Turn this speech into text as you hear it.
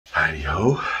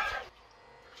Hi-ho.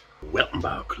 Welcome to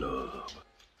our club.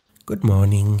 Good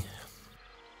morning.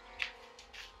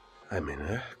 I'm in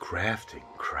a crafting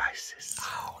crisis.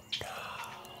 Oh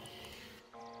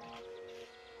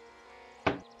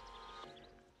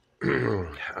no.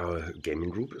 Our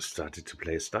gaming group started to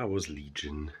play Star Wars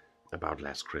Legion about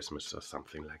last Christmas or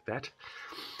something like that.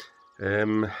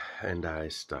 And I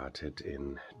started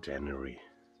in February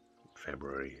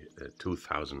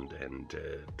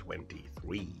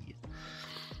 2023.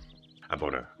 I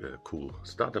bought a cool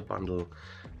starter bundle,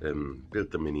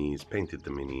 built the minis, painted the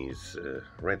minis,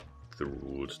 read the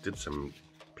rules, did some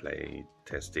play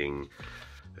testing,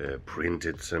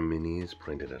 printed some minis,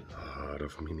 printed a lot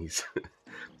of minis.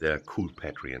 They're cool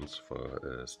Patreons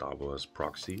for Star Wars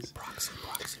proxies. Proxy.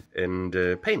 And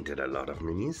painted a lot of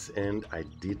minis, and I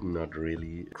did not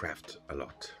really craft a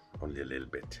lot, only a little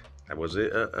bit. I was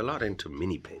a lot into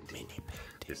mini painting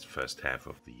this first half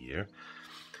of the year.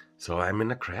 So I'm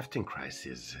in a crafting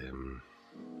crisis.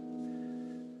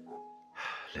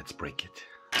 Let's break it.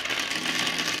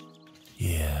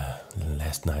 Yeah,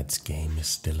 last night's game is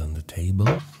still on the table.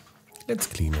 Let's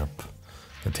clean up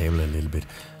the table a little bit.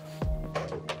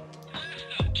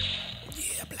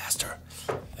 Yeah, blaster.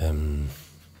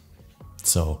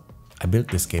 So I built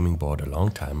this gaming board a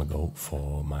long time ago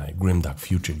for my Grimdark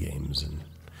Future games, and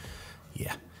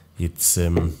yeah, it's I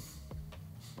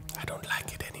don't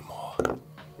like it anymore.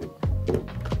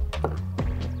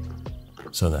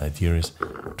 So the idea is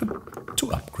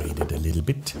to upgrade it a little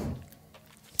bit.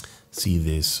 See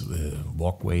this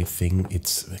walkway thing?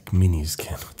 It's like minis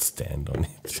cannot stand on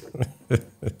it.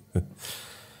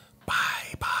 Bye.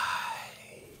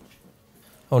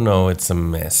 Oh no, it's a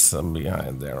mess. I'm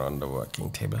behind there on the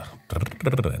working table.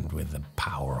 And with the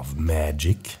power of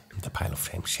magic, the pile of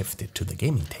frame shifted to the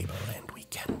gaming table and we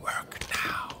can work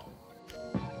now.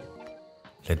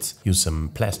 Let's use some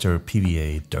plaster,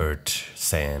 PVA, dirt,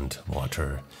 sand,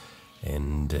 water,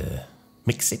 and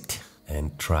mix it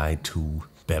and try to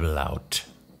bevel out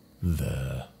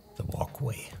the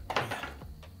walkway.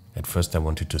 At first I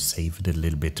wanted to save it a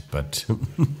little bit, but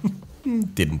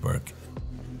didn't work.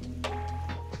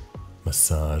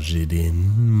 Massage it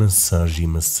in, massagey.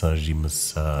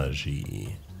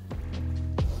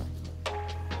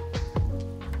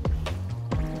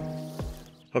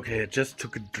 Okay, I just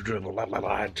took a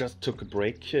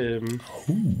break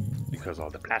because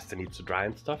all the plaster needs to dry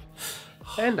and stuff.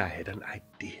 And I had an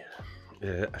idea.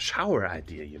 A shower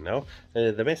idea, you know.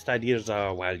 The best ideas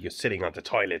are while you're sitting on the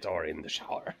toilet or in the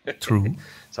shower. True.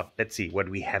 So let's see what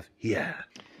we have here.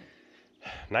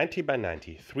 90 by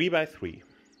 90, 3 by 3.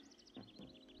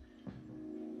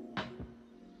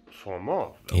 4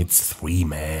 more. It's 3,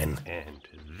 man. And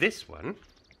this one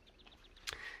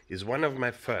is one of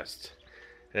my first.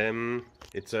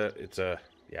 It's a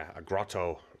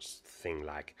grotto thing.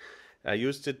 Like I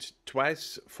used it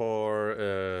twice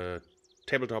for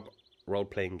tabletop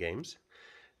role-playing games.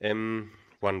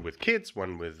 One with kids,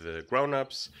 one with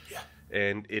grown-ups. Yeah.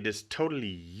 And it is totally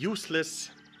useless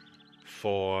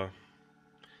for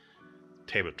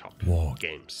tabletop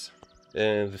games.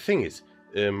 The thing is,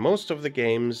 most of the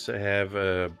games have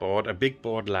a big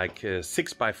board like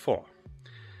 6x4.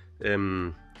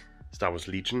 Star Wars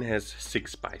Legion has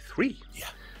 6x3. Yeah.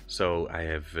 So I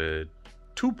have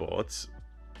 2 boards,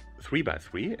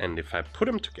 3x3, and if I put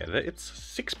them together, it's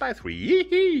 6x3.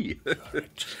 Yee-hee!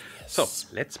 Yes. So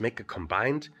let's make a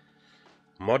combined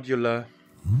modular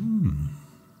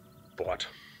board.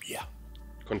 Yeah.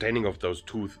 Containing of those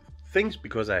 2 things,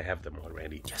 because I have them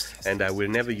already. Yes, and I will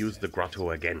never use the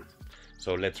grotto again.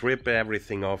 So let's rip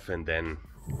everything off and then...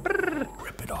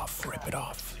 Rip it off.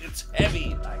 It's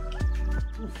heavy, like...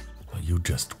 Well, you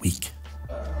just weak.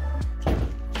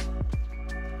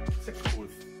 It's a cool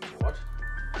board,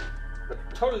 but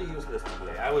totally useless to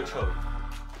play. I will show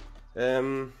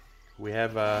you. We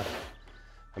have a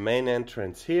main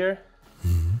entrance here,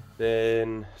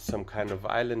 then some kind of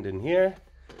island in here,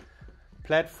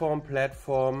 platform,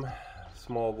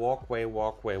 small walkway.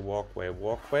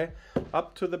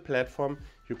 Up to the platform,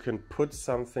 you can put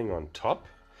something on top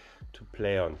to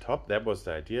play on top. That was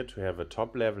the idea, to have a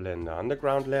top level and an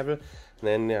underground level. And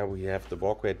then we have the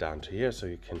walkway down to here, so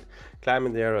you can climb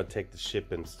in there or take the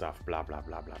ship and stuff, blah.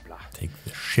 Take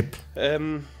the ship.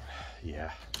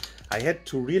 Yeah. I had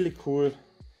 2 really cool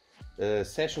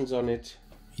sessions on it.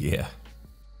 Yeah.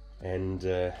 And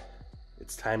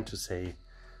it's time to say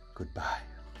goodbye.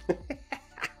 Let's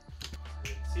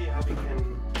see how we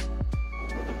can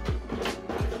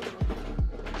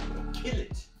kill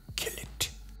it.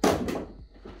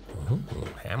 Oh,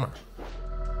 hammer.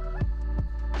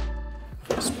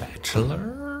 Spatula.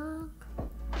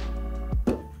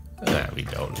 We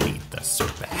don't complete the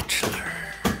spatula.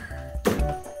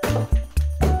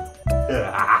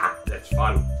 That's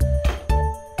fun.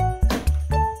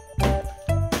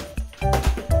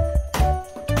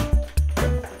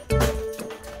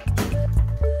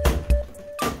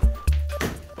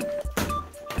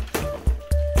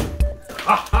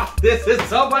 This is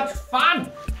so much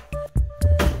fun!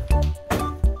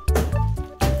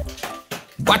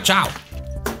 Watch out!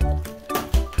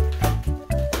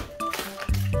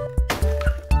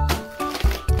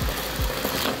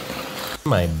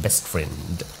 My best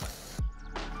friend.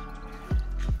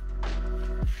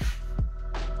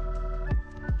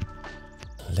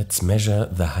 Let's measure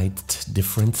the height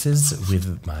differences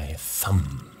with my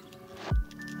thumb.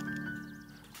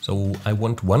 So I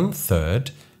want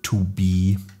 1/3 to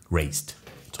be raised.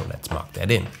 So let's mark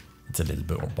that in. It's a little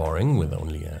bit boring with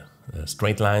only a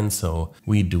straight line, so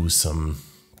we do some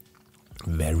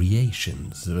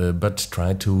variations, but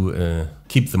try to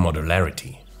keep the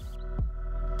modularity.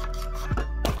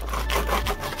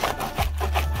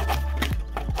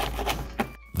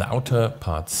 The outer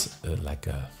part's like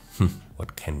a,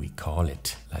 what can we call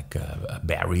it? Like a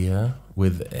barrier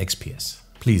with XPS.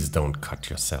 Please don't cut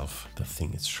yourself, the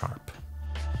thing is sharp.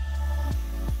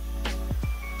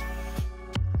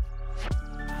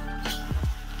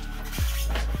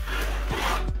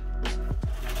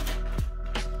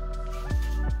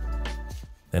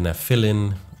 Then I fill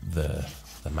in the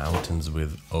mountains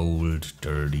with old,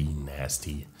 dirty,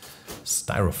 nasty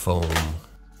styrofoam.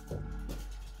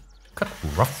 Cut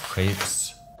rough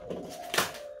shapes.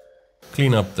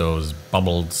 Clean up those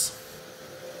bubbles.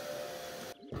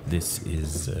 This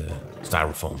is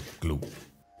styrofoam glue.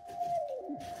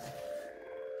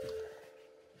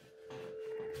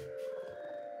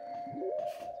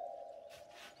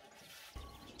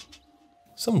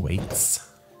 Some weights.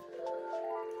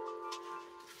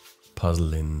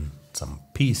 Puzzle in some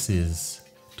pieces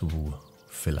to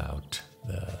fill out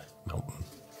the mountain.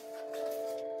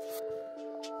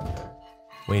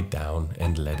 Weigh it down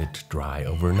and let it dry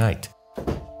overnight.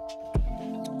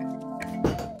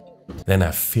 Then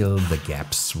I fill the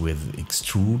gaps with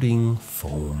extruding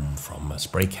foam from a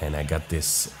spray can. I got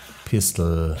this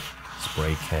pistol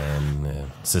spray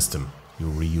can system. You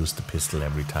reuse the pistol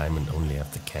every time and only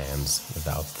have the cans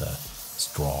without the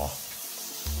straw.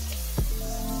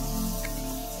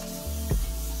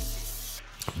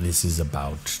 This is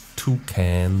about 2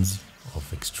 cans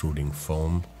of extruding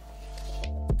foam.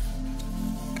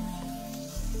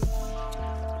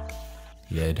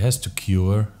 Yeah, it has to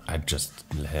cure. I just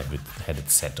had it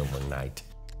set overnight.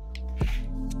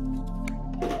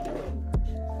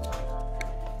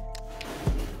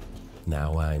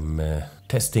 Now I'm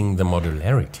testing the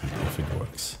modularity if it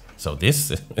works. So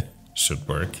this should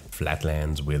work.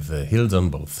 Flatlands with hills on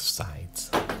both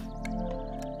sides.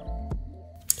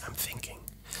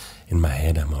 In my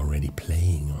head, I'm already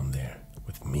playing on there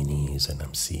with minis and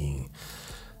I'm seeing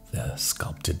the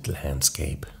sculpted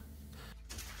landscape.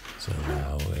 So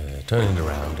now turn it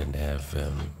around and have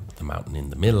the mountain in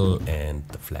the middle and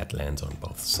the flatlands on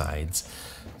both sides.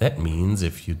 That means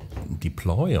if you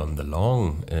deploy on the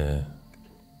long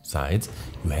sides,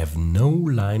 you have no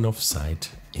line of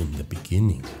sight in the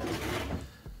beginning.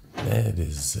 That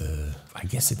is, I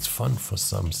guess it's fun for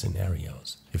some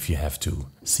scenarios. If you have to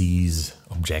seize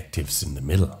objectives in the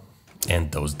middle.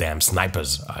 And those damn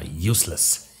snipers are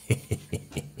useless.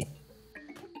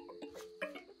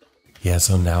 Yeah,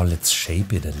 so now let's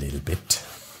shape it a little bit.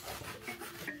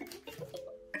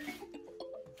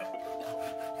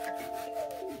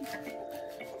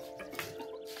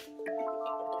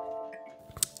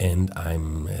 And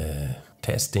I'm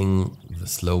testing the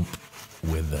slope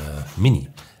with a mini.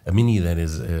 A mini that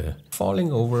is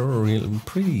falling over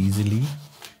pretty easily.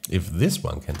 If this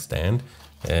one can stand,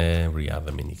 every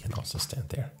other mini can also stand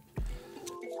there.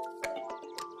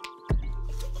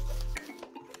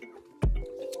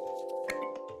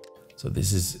 So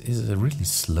this is a really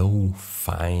slow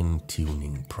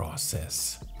fine-tuning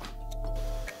process.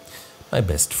 My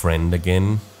best friend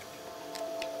again.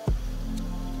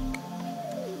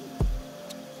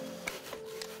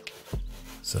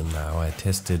 So now I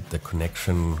tested the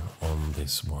connection on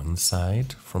this one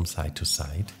side, from side to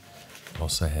side.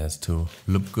 Also has to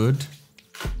look good.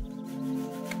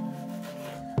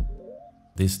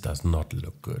 This does not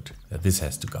look good. This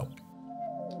has to go.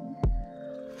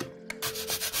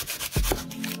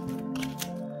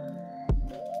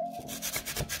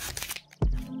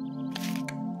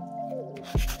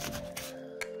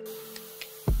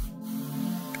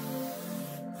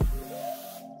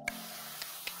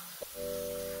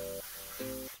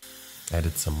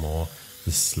 Added some more.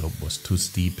 This slope was too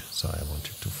steep, so I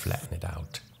wanted to flatten it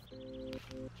out.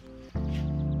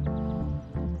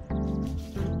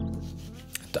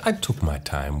 I took my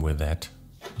time with that.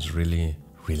 I was really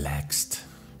relaxed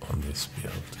on this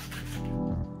build.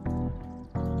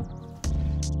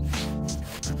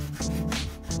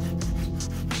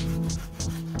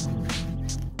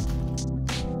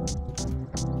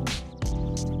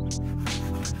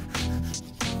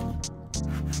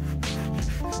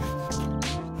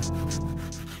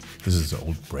 This is an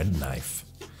old bread knife.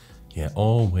 Yeah,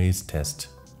 always testing.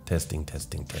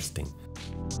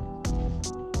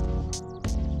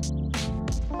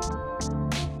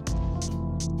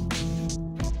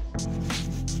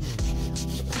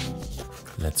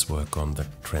 Let's work on the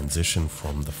transition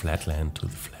from the flatland to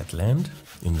the flatland.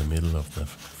 In the middle of the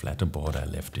flatter board, I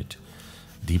left it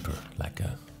deeper, like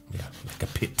a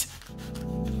pit.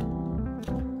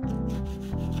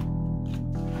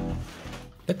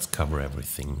 Let's cover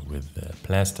everything with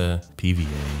plaster, PVA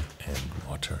and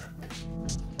water.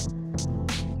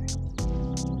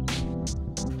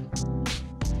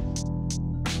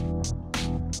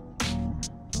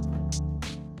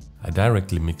 I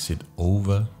directly mix it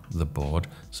over the board,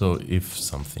 so if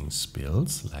something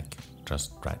spills, like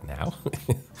just right now,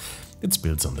 it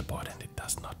spills on the board and it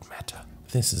does not matter.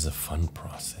 This is a fun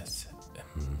process,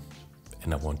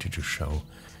 and I wanted to show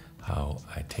how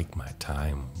I take my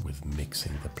time with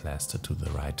mixing the plaster to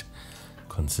the right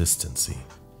consistency.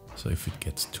 So if it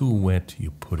gets too wet,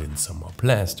 you put in some more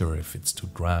plaster. If it's too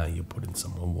dry, you put in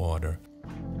some more water.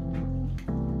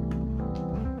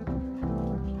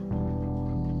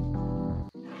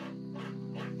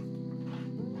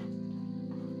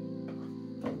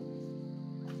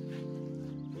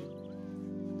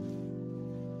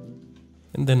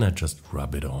 And then I just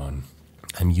rub it on.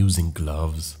 I'm using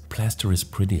gloves. Plaster is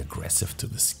pretty aggressive to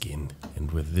the skin,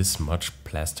 and with this much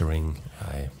plastering,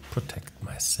 I protect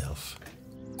myself.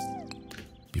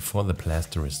 Before the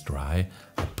plaster is dry,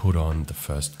 I put on the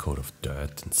first coat of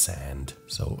dirt and sand,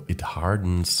 so it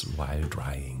hardens while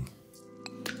drying.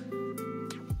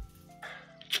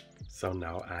 So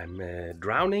now I'm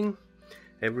drowning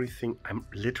everything. I'm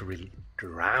literally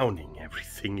drowning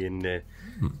everything in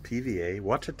PVA,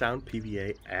 watered down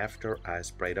PVA, after I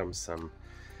sprayed on some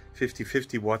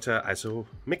 50-50 water iso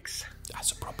mix.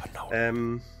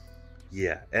 Isopropyl.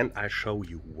 Yeah, and I show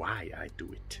you why I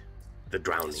do it. The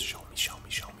drowning. Show me.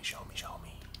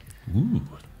 Ooh.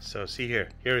 So see here.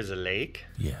 Here is a lake.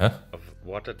 Yeah. Of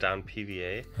watered down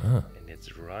PVA, and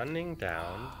it's running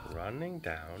down,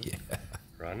 Yeah.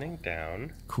 running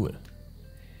down. Cool.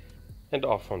 And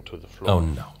off onto the floor. Oh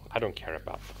no. I don't care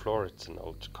about the floor. It's an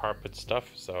old carpet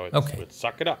stuff, so let's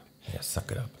suck it up. Yeah,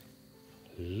 suck it up.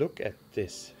 Look at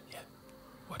this. Yeah.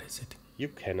 What is it? You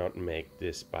cannot make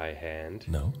this by hand.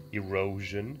 No.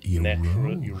 Erosion.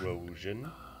 Natural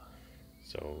erosion.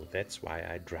 So that's why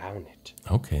I drown it.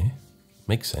 Okay.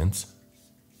 Makes sense.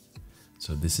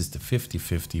 So this is the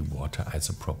 50-50 water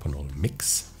isopropanol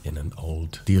mix in an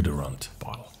old deodorant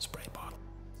bottle, spray bottle.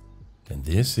 And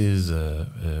this is a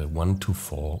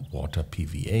 1-4 water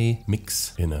PVA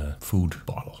mix in a food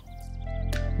bottle.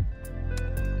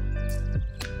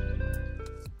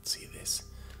 See this?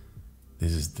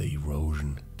 This is the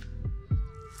erosion.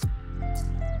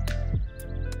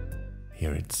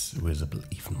 Here it's visible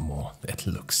even more. That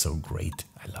looks so great.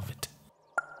 I love it.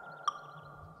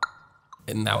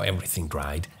 And now everything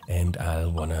dried, and I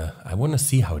wanna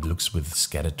see how it looks with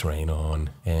scatter terrain on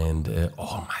and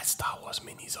all my Star Wars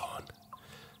minis on.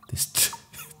 This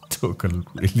took a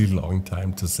really long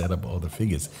time to set up all the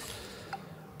figures,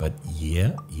 but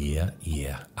yeah,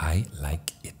 I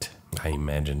like it. I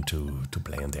imagine to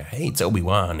play on there. Hey, it's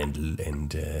Obi-Wan and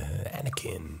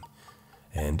Anakin,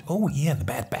 and oh yeah, the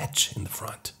Bad Batch in the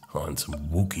front on some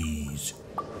Wookiees.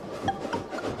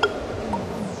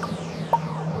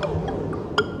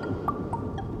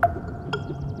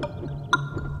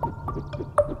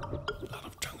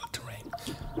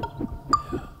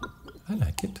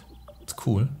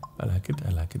 Cool. I like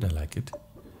it.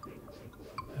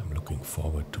 I'm looking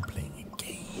forward to playing a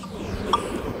game.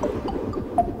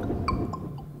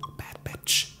 Bad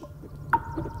Batch.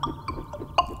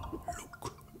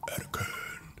 Luke, Anakin.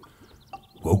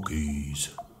 Wookiees.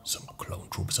 Some clone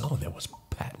troops. Oh, there was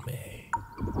Padme.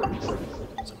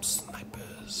 Some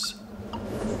snipers.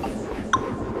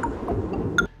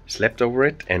 Slept over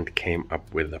it and came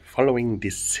up with the following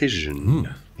decision.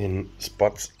 In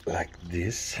spots like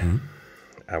this,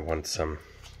 I want some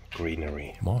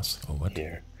greenery. Moss or what?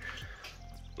 Here.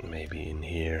 Maybe in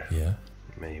here. Yeah.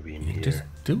 Maybe in here. Just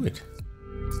do it.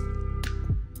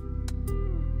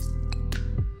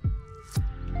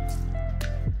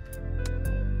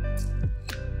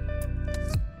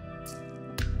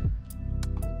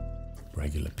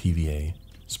 Regular PVA.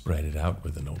 Spread it out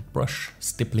with an old brush.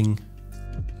 Stippling.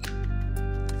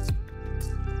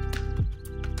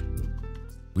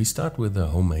 We start with a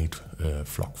homemade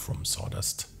flock from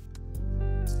sawdust.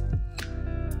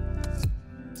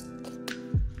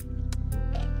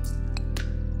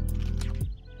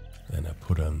 Then I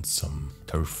put on some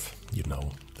turf, you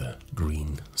know, the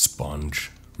green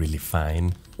sponge, really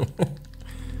fine.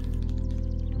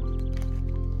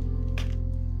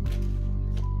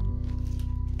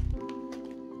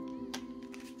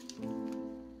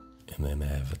 And then I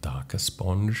have a darker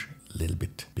sponge, a little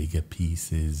bit bigger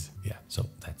pieces. Yeah, so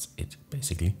that's it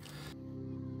basically.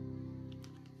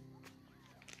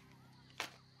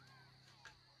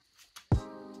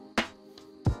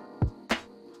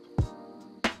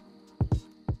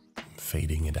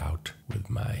 Fading it out with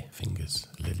my fingers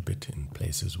a little bit in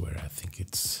places where I think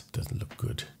it doesn't look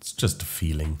good. It's just a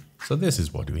feeling. So this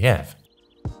is what we have.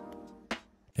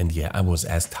 And yeah, I was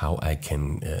asked how I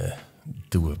can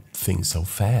do a thing so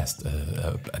fast,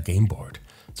 a game board.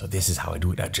 So this is how I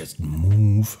do it. I just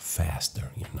move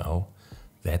faster, you know.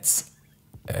 That's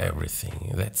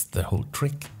everything. That's the whole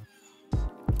trick.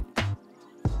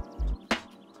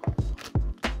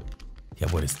 Yeah,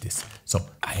 what is this? So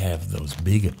I have those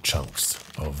bigger chunks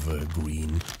of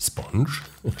green sponge.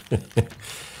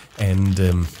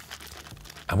 And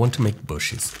I want to make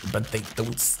bushes, but they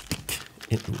don't stick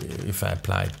if I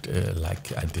apply it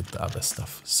like I did the other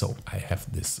stuff. So I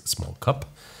have this small cup,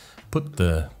 put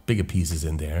the bigger pieces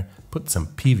in there, put some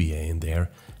PVA in there,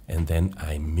 and then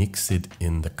I mix it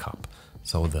in the cup.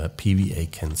 So the PVA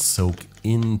can soak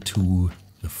into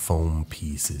the foam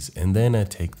pieces. And then I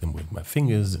take them with my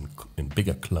fingers in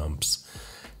bigger clumps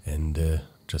and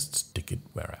just stick it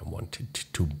where I want it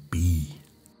to be.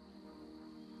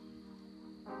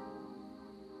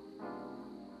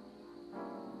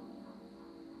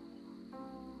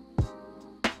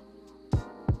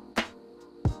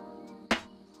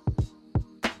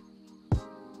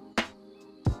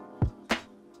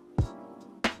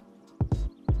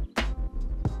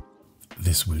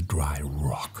 This will dry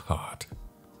rock hard.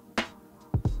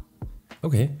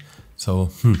 Okay, so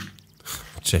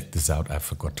check this out. I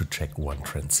forgot to check one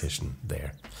transition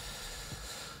there.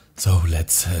 So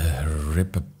let's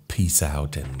rip a piece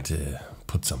out and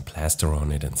put some plaster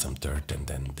on it and some dirt, and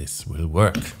then this will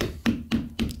work.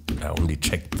 I only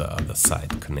checked the other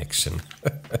side connection.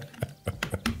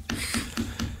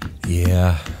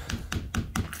 Yeah.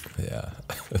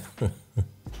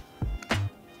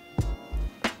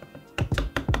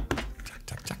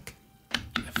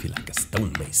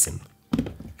 Stonemason.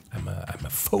 I'm a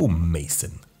foam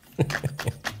mason. Yeah.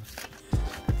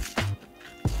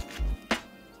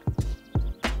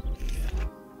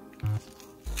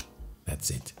 That's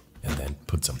it. And then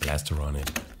put some plaster on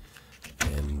it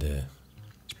and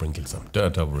sprinkle some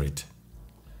dirt over it.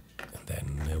 And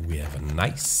then we have a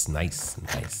nice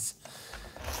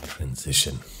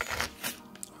transition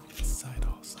on this side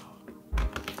also.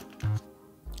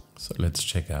 So let's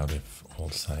check out if all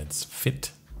sides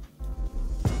fit.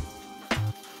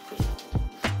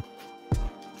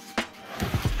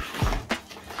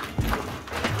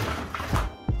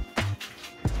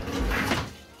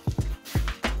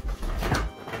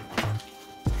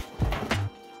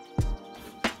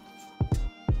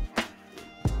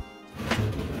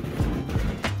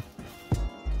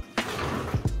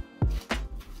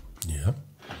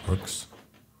 Works.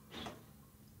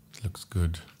 Looks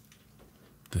good.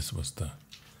 This was the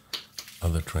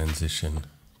other transition.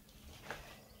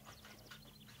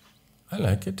 I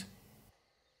like it.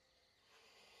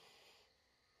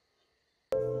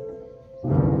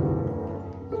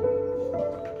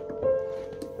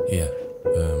 Yeah.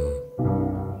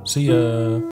 See ya.